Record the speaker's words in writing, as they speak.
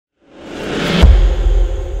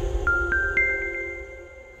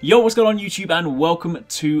Yo, what's going on YouTube, and welcome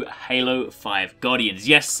to Halo 5 Guardians.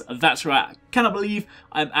 Yes, that's right, I cannot believe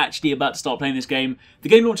I'm actually about to start playing this game. The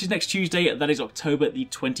game launches next Tuesday, that is October the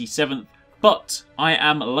 27th. But I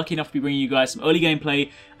am lucky enough to be bringing you guys some early gameplay,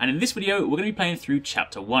 and in this video we're going to be playing through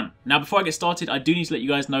Chapter 1. Now before I get started, I do need to let you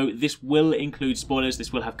guys know this will include spoilers,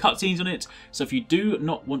 this will have cutscenes on it, so if you do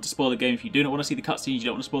not want to spoil the game, if you do not want to see the cutscenes, you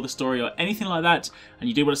don't want to spoil the story or anything like that, and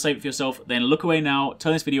you do want to save it for yourself, then look away now,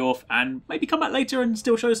 turn this video off, and maybe come back later and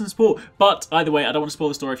still show some support. But either way, I don't want to spoil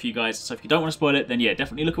the story for you guys, so if you don't want to spoil it, then yeah,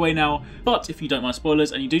 definitely look away now. But if you don't mind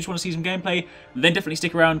spoilers and you do just want to see some gameplay, then definitely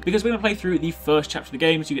stick around, because we're going to play through the first chapter of the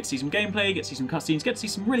game, so you get to see some gameplay, get to see some cutscenes, get to see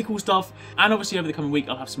some really cool stuff, and obviously over the coming week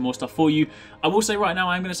I'll have some more stuff for you. I will say right now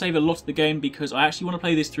I'm going to save a lot of the game because I actually want to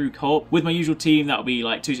play this through co-op with my usual team. That'll be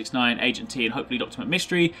like 269, Agent T, and hopefully Dr.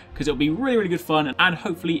 McMystery, because it'll be really good fun, and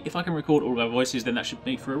hopefully if I can record all of our voices, then that should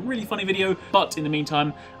make for a really funny video. But in the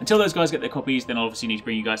meantime, until those guys get their copies, then I'll obviously need to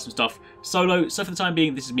bring you guys some stuff solo, so for the time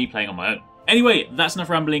being this is me playing on my own. Anyway, that's enough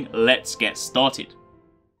rambling, let's get started.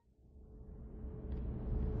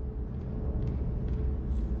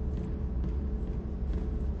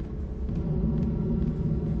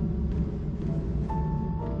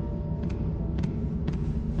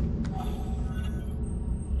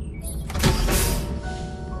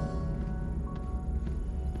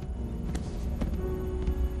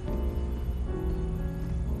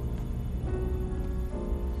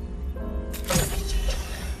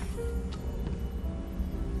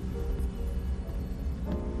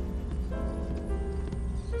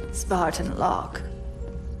 Spartan Lock.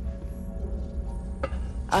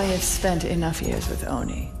 I have spent enough years with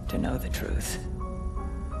Oni to know the truth.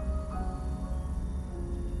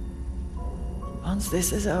 Once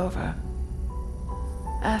this is over,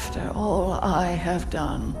 after all I have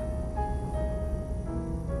done,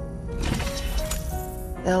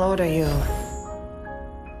 they'll order you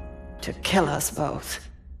to kill us both.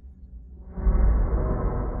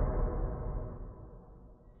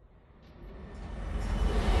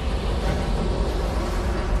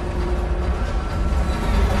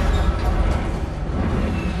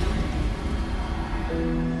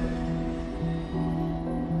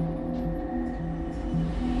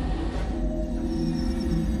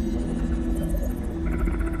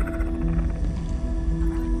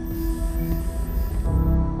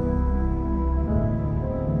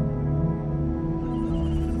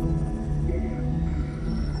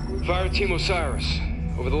 Fire Team Osiris.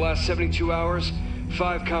 Over the last 72 hours,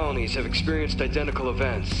 5 colonies have experienced identical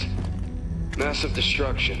events. Massive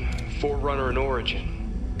destruction, Forerunner and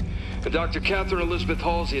Origin. And Dr. Catherine Elizabeth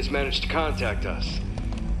Halsey has managed to contact us.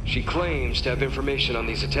 She claims to have information on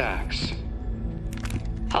these attacks.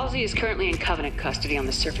 Halsey is currently in Covenant custody on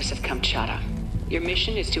the surface of Kamchatka. Your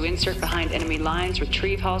mission is to insert behind enemy lines,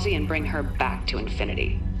 retrieve Halsey, and bring her back to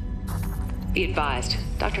Infinity. Be advised,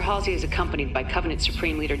 Dr. Halsey is accompanied by Covenant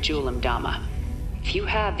Supreme Leader Jul 'Mdama. If you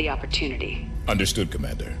have the opportunity... Understood,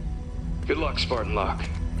 Commander. Good luck, Spartan Lock.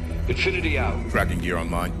 Infinity out. Tracking gear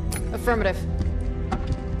online. Affirmative.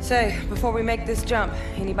 Say, before we make this jump,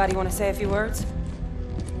 anybody want to say a few words?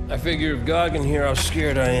 I figure if God can hear how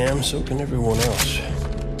scared I am, so can everyone else.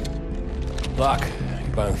 Locke,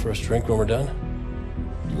 you buying first drink when we're done?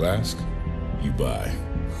 You ask, you buy.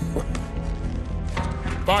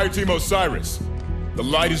 Fire Team Osiris, the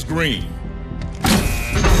light is green.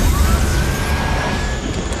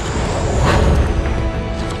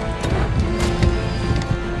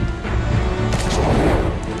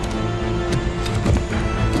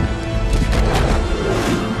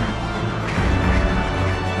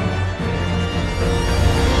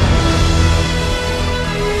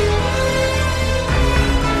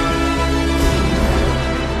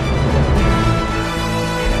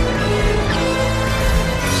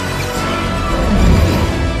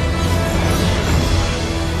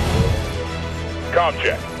 Comm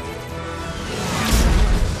check.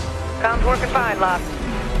 Comms working fine, Locke.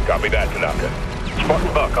 Copy that, Tanaka.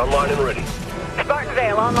 Spartan Buck, online and ready. Spartan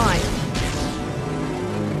Vale, online.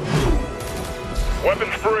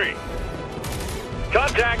 Weapons free.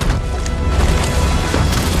 Contact!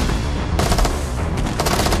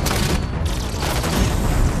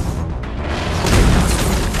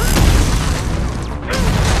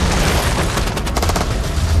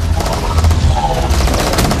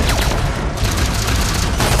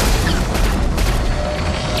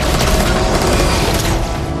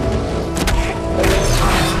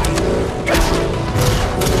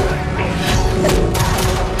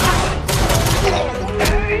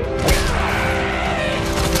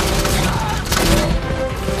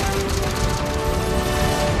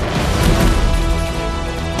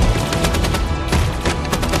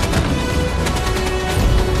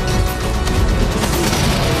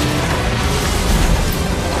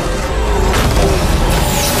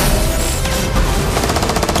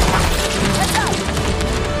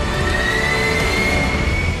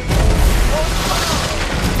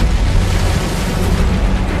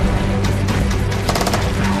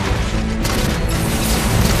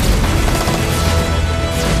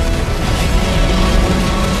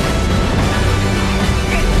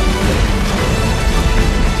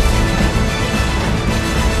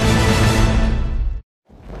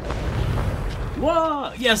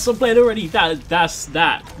 yes, I played already.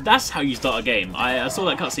 That's how you start a game. I saw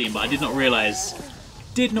that cutscene, but I did not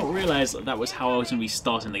realize that was how I was going to be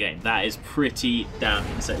starting the game. That is pretty damn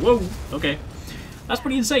insane. Whoa, okay. That's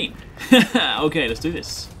pretty insane. Okay, let's do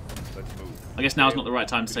this. I guess now's not the right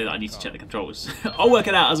time to say that I need to check the controls. I'll work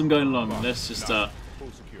it out as I'm going along. Let's just,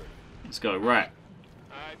 let's go. Right.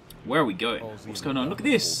 Where are we going? What's going on? Look at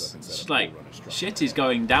this. It's just like, shit is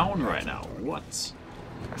going down right now. What?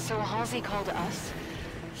 So Halsey called us?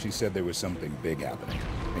 She said there was something big happening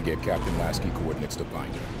and gave Captain Lasky coordinates to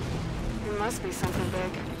find her. It must be something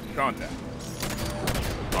big. Contact.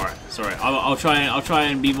 Alright, sorry. I'll try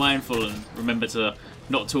and be mindful and remember to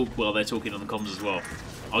not talk while they're talking on the comms as well.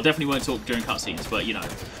 I'll definitely won't talk during cutscenes, but you know.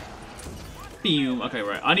 Okay,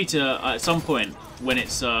 right. I need to, at some point, when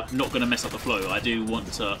it's not going to mess up the flow, I do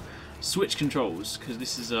want to switch controls, because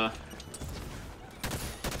this is, I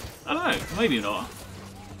don't know, maybe not.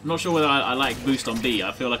 I'm not sure whether I like boost on B.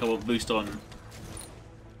 I feel like I want boost on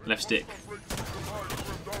left stick.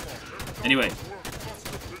 Anyway.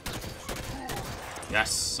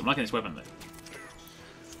 Yes, I'm liking this weapon though.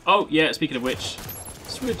 Oh, yeah, speaking of which,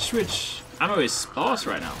 switch. Ammo is sparse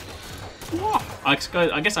right now. Whoa. I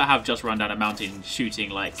guess I have just run down a mountain shooting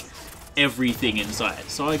like everything inside,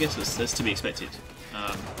 so I guess that's to be expected.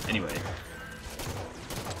 Anyway.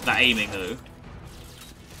 That aiming though.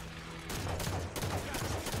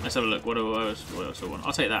 Let's have a look. What else do I want?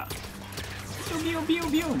 I'll take that.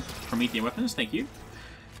 Promethean weapons, thank you.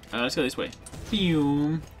 Let's go this way.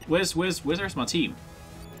 Where's the rest of my team?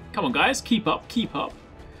 Come on, guys, keep up.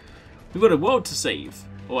 We've got a world to save.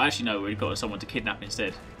 Or actually, no, we've got someone to kidnap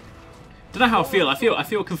instead. Don't know how I feel. I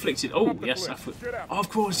feel conflicted. Oh yes, oh, of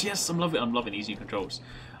course, yes. I'm loving these new controls.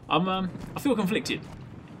 I feel conflicted.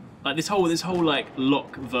 Like this whole like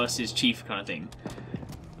Locke versus Chief kind of thing.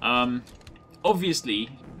 Obviously,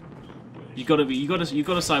 you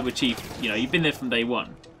gotta side with Chief. You know, you've been there from day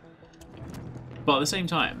one. But at the same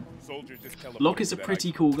time, Locke is a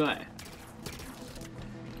pretty cool guy.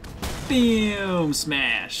 Boom!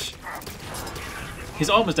 Smash! His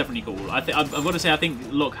armor's definitely cool. I've got to say, I think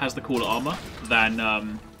Locke has the cooler armor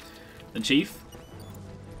than Chief.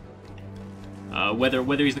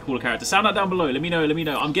 Whether he's the cooler character. Sound out down below. Let me know.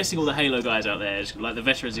 I'm guessing all the Halo guys out there, like the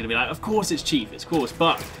veterans, are gonna be like, of course it's Chief, of course.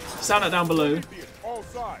 But sound out down below.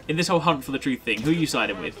 In this whole hunt for the truth thing, who are you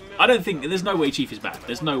siding with? I don't think there's no way Chief is bad.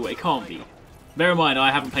 There's no way. It can't be. Bear in mind,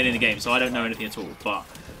 I haven't played any games, so I don't know anything at all. But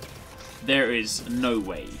there is no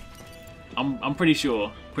way. I'm pretty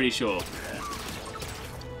sure.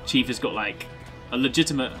 Chief has got like a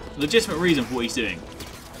legitimate reason for what he's doing,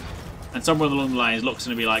 and somewhere along the lines, Locke's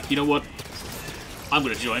gonna be like, you know what, I'm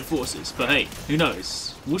gonna join forces. But hey, who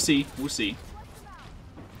knows? We'll see.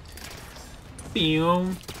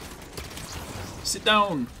 Boom. Sit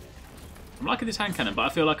down. I'm liking this hand cannon, but I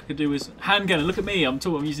feel like I could do with hand cannon. Look at me. I'm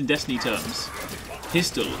using Destiny terms.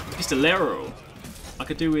 Pistolero. I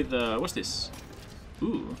could do with what's this?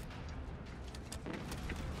 Ooh.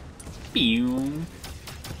 Boom.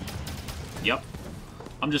 Yep.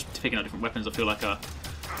 I'm just picking out different weapons. I feel like oh,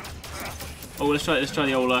 let's try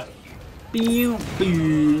the old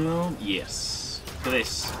boom. Yes. Look at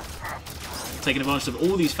this. Taking advantage of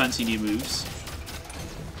all these fancy new moves.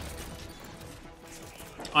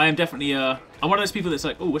 I am definitely I'm one of those people that's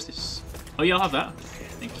like, oh, what's this? Oh yeah, I'll have that.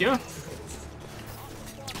 Thank you.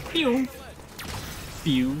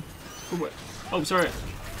 Boom. Oh, sorry.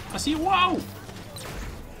 I see you. Wow.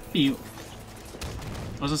 Boom.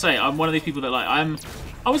 I was gonna say, I'm one of these people that like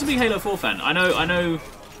I was a big Halo 4 fan. I know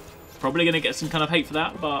probably gonna get some kind of hate for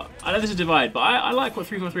that, but I know there's a divide, but I like what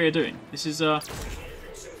 343 are doing. This is oh,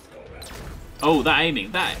 that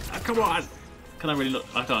aiming. Come on. Can I really look?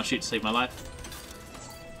 I can't shoot to save my life.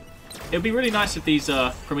 It would be really nice if these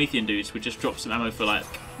Promethean dudes would just drop some ammo for like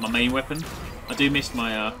my main weapon. I do miss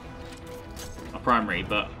my my primary,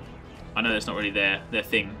 but I know that's not really their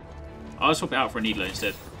thing. I'll swap it out for a needler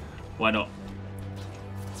instead. Why not?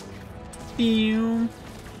 Look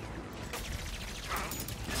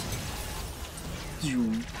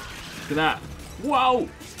at that. Whoa!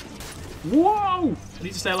 Whoa! I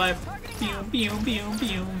need to stay alive. I'm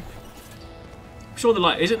sure the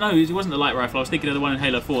light... Is it? No, it wasn't the light rifle. I was thinking of the one in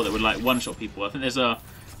Halo 4 that would like one-shot people. I think there's a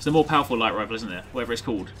more powerful light rifle, isn't there? Whatever it's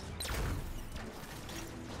called.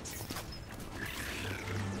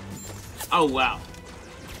 Oh, wow.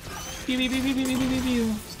 Stay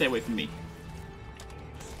away from me.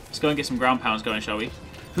 Let's go and get some ground pounds going, shall we?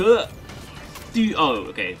 Oh,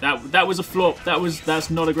 okay. That was a flop. That's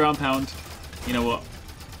not a ground pound. You know what?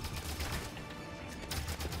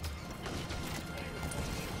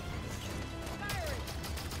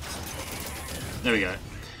 There we go.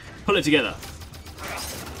 Pull it together.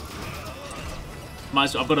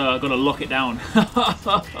 I've got to lock it down.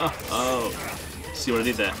 Oh, see what I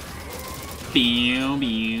did there?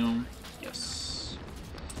 Yes.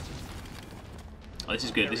 Oh, this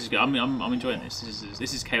is good. This is good. I'm enjoying this.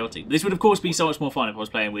 This is chaotic. This would of course be so much more fun if I was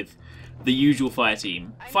playing with the usual fire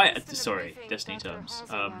team. Sorry, Destiny terms.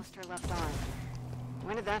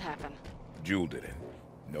 When did that happen? Jewel did it.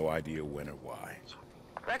 No idea when or why.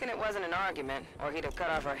 Reckon it wasn't an argument, or he'd have cut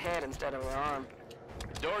off her head instead of her arm.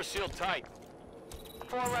 Door's sealed tight.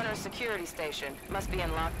 Forerunner security station. Must be in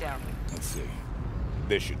lockdown. Let's see.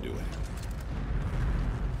 This should do it.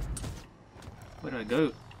 Where do I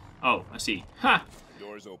go? Oh, I see. Ha!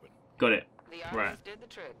 Door's open. Got it. The Right. arms did the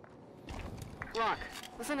trick. Look,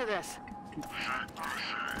 listen to this.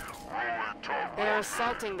 They're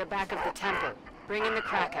assaulting the back of the temple. Bring in the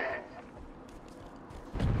Kraken.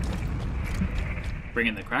 Bring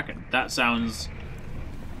in the Kraken. That sounds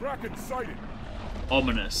Kraken sighted.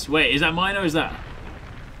 ominous. Wait, is that mine or is that?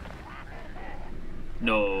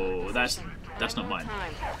 No, that's not mine.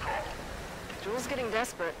 Time. Jewel's getting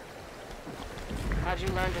desperate. How'd you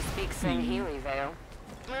learn to speak Sangheili, Vale?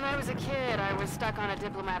 When I was a kid, I was stuck on a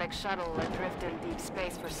diplomatic shuttle adrift in deep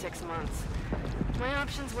space for 6 months. My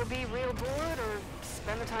options were be real bored or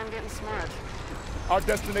spend the time getting smart. Our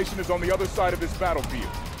destination is on the other side of this battlefield.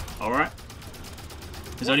 Alright.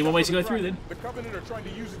 There's only one way to go through then. The Covenant are trying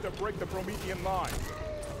to use it to break the Promethean line.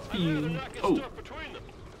 Oh.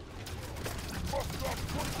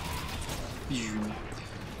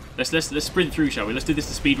 Let's sprint through, shall we? Let's do this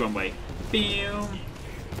the speedrun way.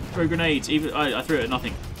 Throw grenades. Even I threw it at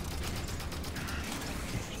nothing.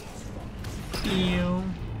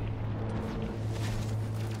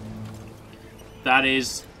 That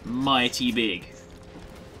is mighty big.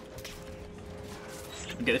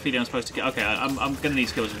 I get the feeling I'm supposed to get. Okay, I'm gonna need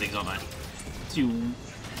to kill some things, aren't I?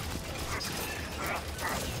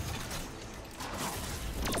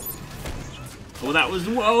 Oh, that was.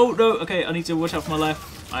 Whoa, no. Okay, I need to watch out for my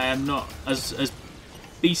life. I am not as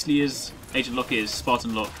beastly as Agent Locke is.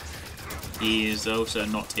 Spartan Locke. He is also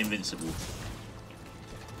not invincible.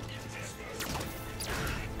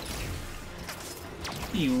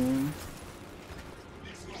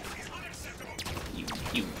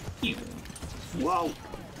 Whoa!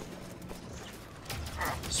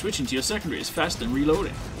 Switching to your secondary is fast than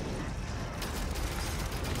reloading.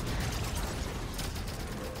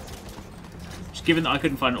 Just given that I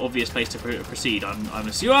couldn't find an obvious place to proceed, I'm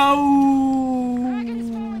assuming. Oh! Kraken's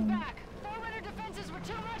falling back. Forerunner defenses were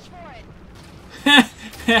too much for it.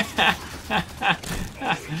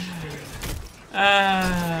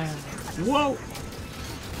 Whoa!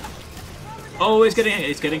 Oh, it's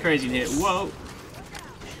getting crazy in here. Whoa!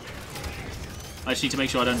 I just need to make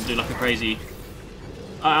sure I don't do like a crazy.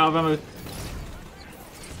 Out of ammo.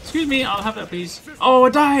 Excuse me, I'll have that, please. Oh, I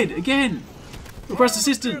died again. Request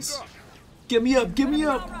assistance. Get me up! Get me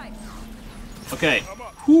up! Okay.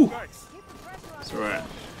 Whew. It's alright.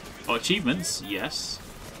 Oh, achievements? Yes.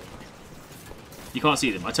 You can't see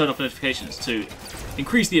them. I turned off notifications to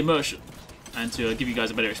increase the immersion and to give you guys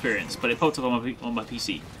a better experience, but it popped up on my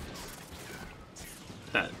PC.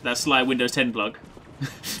 That sly Windows 10 plug.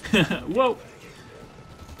 Whoa!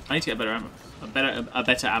 I need to get better ammo. A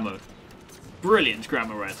better ammo. Brilliant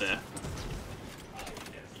grammar right there.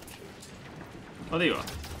 Oh, there you are.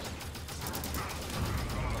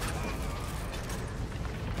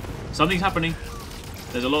 Something's happening.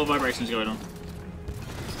 There's a lot of vibrations going on.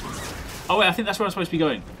 Oh wait, I think that's where I'm supposed to be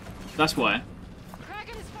going. That's why.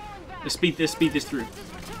 Let's speed this through.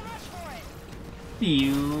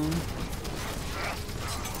 Keep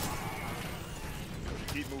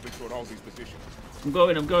moving toward all these positions. I'm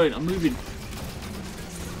going, I'm moving.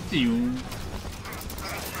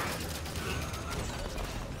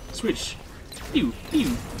 Switch.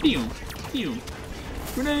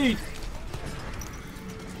 Grenade!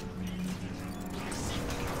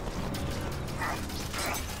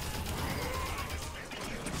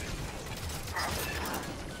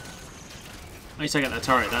 I need to take out that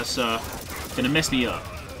turret. That's gonna mess me up.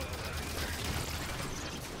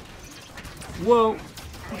 Whoa!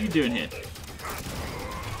 What are you doing here?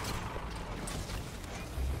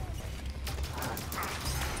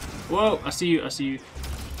 Whoa! I see you. I see you.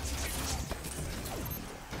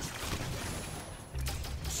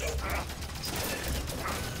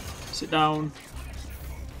 Sit down.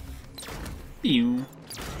 Pew.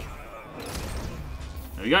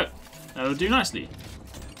 There we go. That'll do nicely.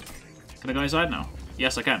 Can I go inside now?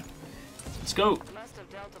 Yes, I can. Let's go. Must have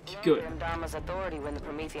dealt a blow Good. to Mdama's authority when the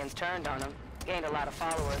Prometheans turned on him. Gained a lot of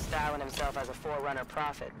followers, styling himself as a Forerunner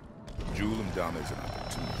prophet. Jewel Mdama is an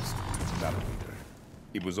opportunist, not a leader.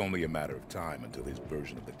 It was only a matter of time until his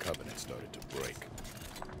version of the Covenant started to break.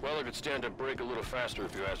 Well, it could stand to break a little faster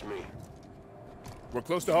if you ask me. We're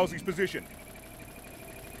close to Halsey's position.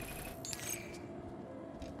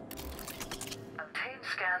 Obtained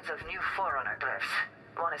scans of new Forerunner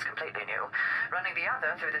glyphs. One is completely new. Running the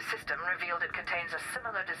other through the system revealed it contains a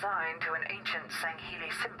similar design to an ancient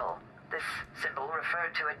Sangheili symbol. This symbol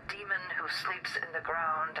referred to a demon who sleeps in the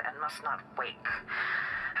ground and must not wake.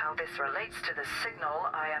 How this relates to the signal,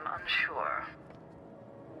 I am unsure.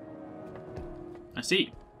 I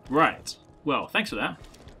see. Right. Well, thanks for that.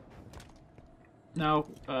 Now,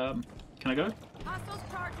 can I go? Hostiles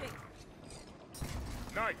charging.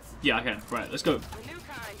 Nice. Yeah, I can. Right, let's go. A new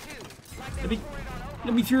kind, too. Like they reported on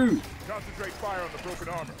Let me through. Concentrate fire on the broken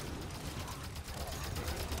armor.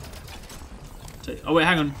 Oh wait,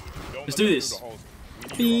 hang on. Don't Let's let do them this. through the Halsey.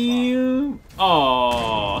 We need your mark.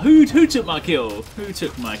 Oh, who took my kill? Who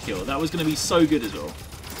took my kill? That was going to be so good as well.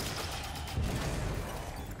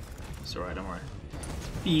 It's alright, don't worry.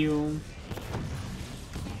 Pew.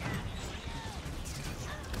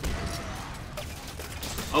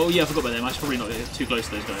 Oh yeah, I forgot about them. I should probably not get too close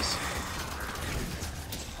to those guys.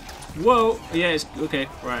 Whoa! Yeah, it's okay.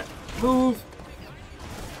 Right, move.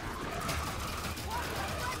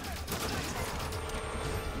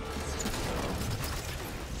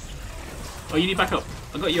 Oh, you need back up.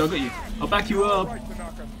 I got you. I got you. I'll back you up.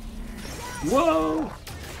 Whoa!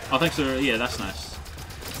 Oh, thanks for yeah. That's nice.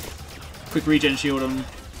 Quick regen shield on.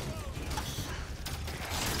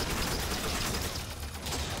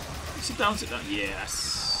 Sit down. Sit down.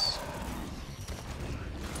 Yes.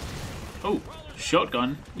 Oh,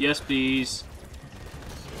 shotgun. Yes, please.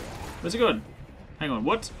 Where's it going? Hang on.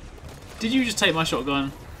 What? Did you just take my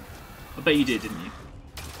shotgun? I bet you did, didn't you?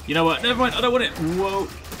 You know what? Never mind. I don't want it. Whoa.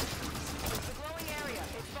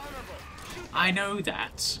 I know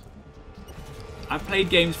that. I've played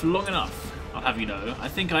games for long enough, I'll have you know. I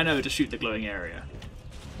think I know to shoot the glowing area.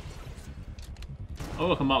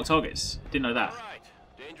 Oh, I can mark targets. Didn't know that. Alright,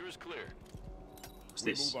 danger is clear. What's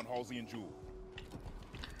this? Move on Halsey and Jewel.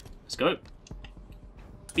 Let's go.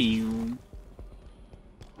 Pew.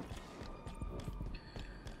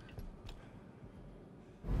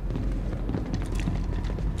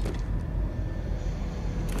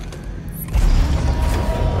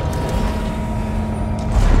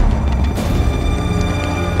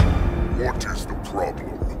 What is the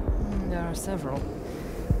problem? There are several.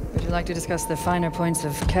 Would you like to discuss the finer points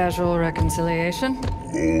of casual reconciliation?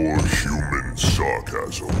 More human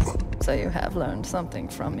sarcasm. So you have learned something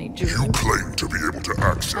from me, You Jude. claim to be able to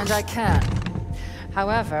access... And I can.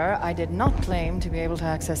 However, I did not claim to be able to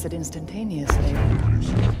access it instantaneously. No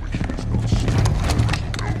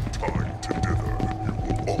time to dither.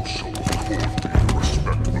 You will also afford me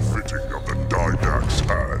respect befitting of the Didact's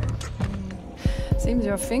hand. Seems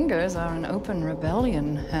your fingers are an open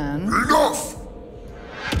rebellion, Han. Enough!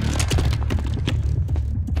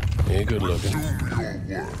 Yeah, good looking. Do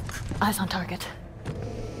your work. Eyes on target.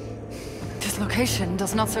 This location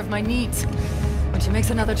does not serve my needs. When she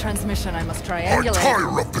makes another transmission, I must I triangulate.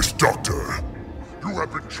 tire of this, Doctor. You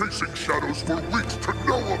have been chasing shadows for weeks to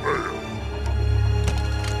no avail.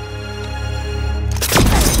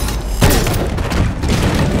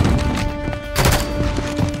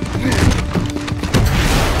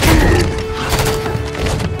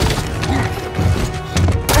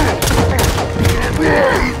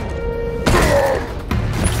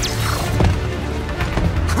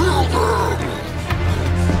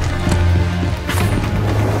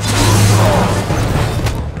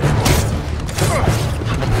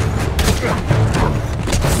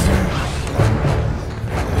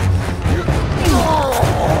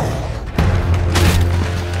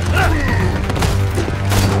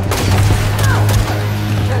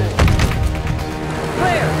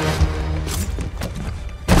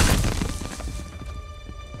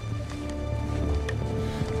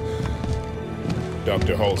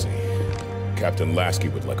 Dr. Halsey, Captain Lasky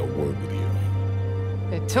would like a word with you.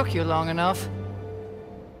 It took you long enough.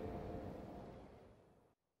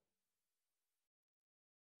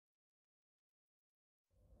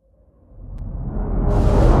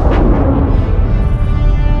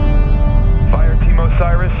 Fire Team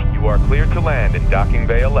Osiris, you are cleared to land in Docking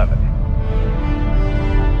Bay 11.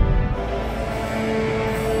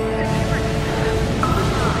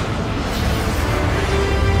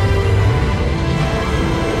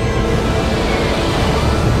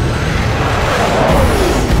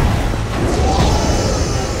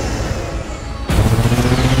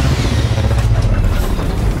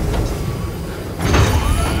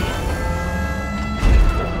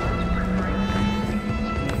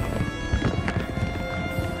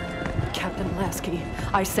 Captain Lasky,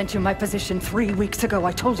 I sent you my position 3 weeks ago.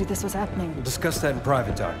 I told you this was happening. We'll discuss that in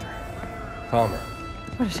private, Doctor. Palmer.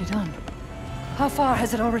 What has she done? How far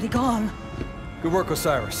has it already gone? Good work,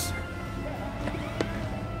 Osiris.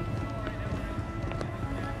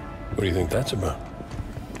 What do you think that's about?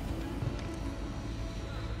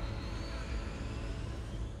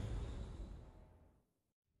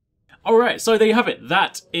 Alright, so there you have it.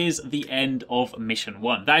 That is the end of Mission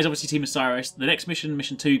 1. That is obviously Team Osiris. The next mission,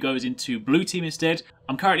 Mission 2, goes into Blue Team instead.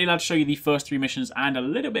 I'm currently allowed to show you the first 3 missions and a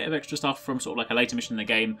little bit of extra stuff from sort of like a later mission in the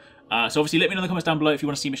game. So obviously let me know in the comments down below if you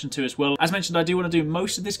want to see Mission 2 as well. As mentioned, I do want to do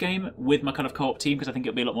most of this game with my kind of co-op team because I think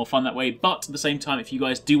it'll be a lot more fun that way. But at the same time, if you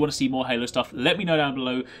guys do want to see more Halo stuff, let me know down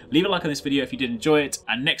below. Leave a like on this video if you did enjoy it.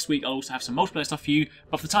 And next week, I'll also have some multiplayer stuff for you.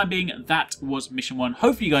 But for the time being, that was Mission 1.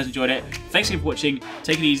 Hopefully you guys enjoyed it. Thanks again for watching.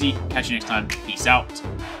 Take it easy. Catch you next time. Peace out.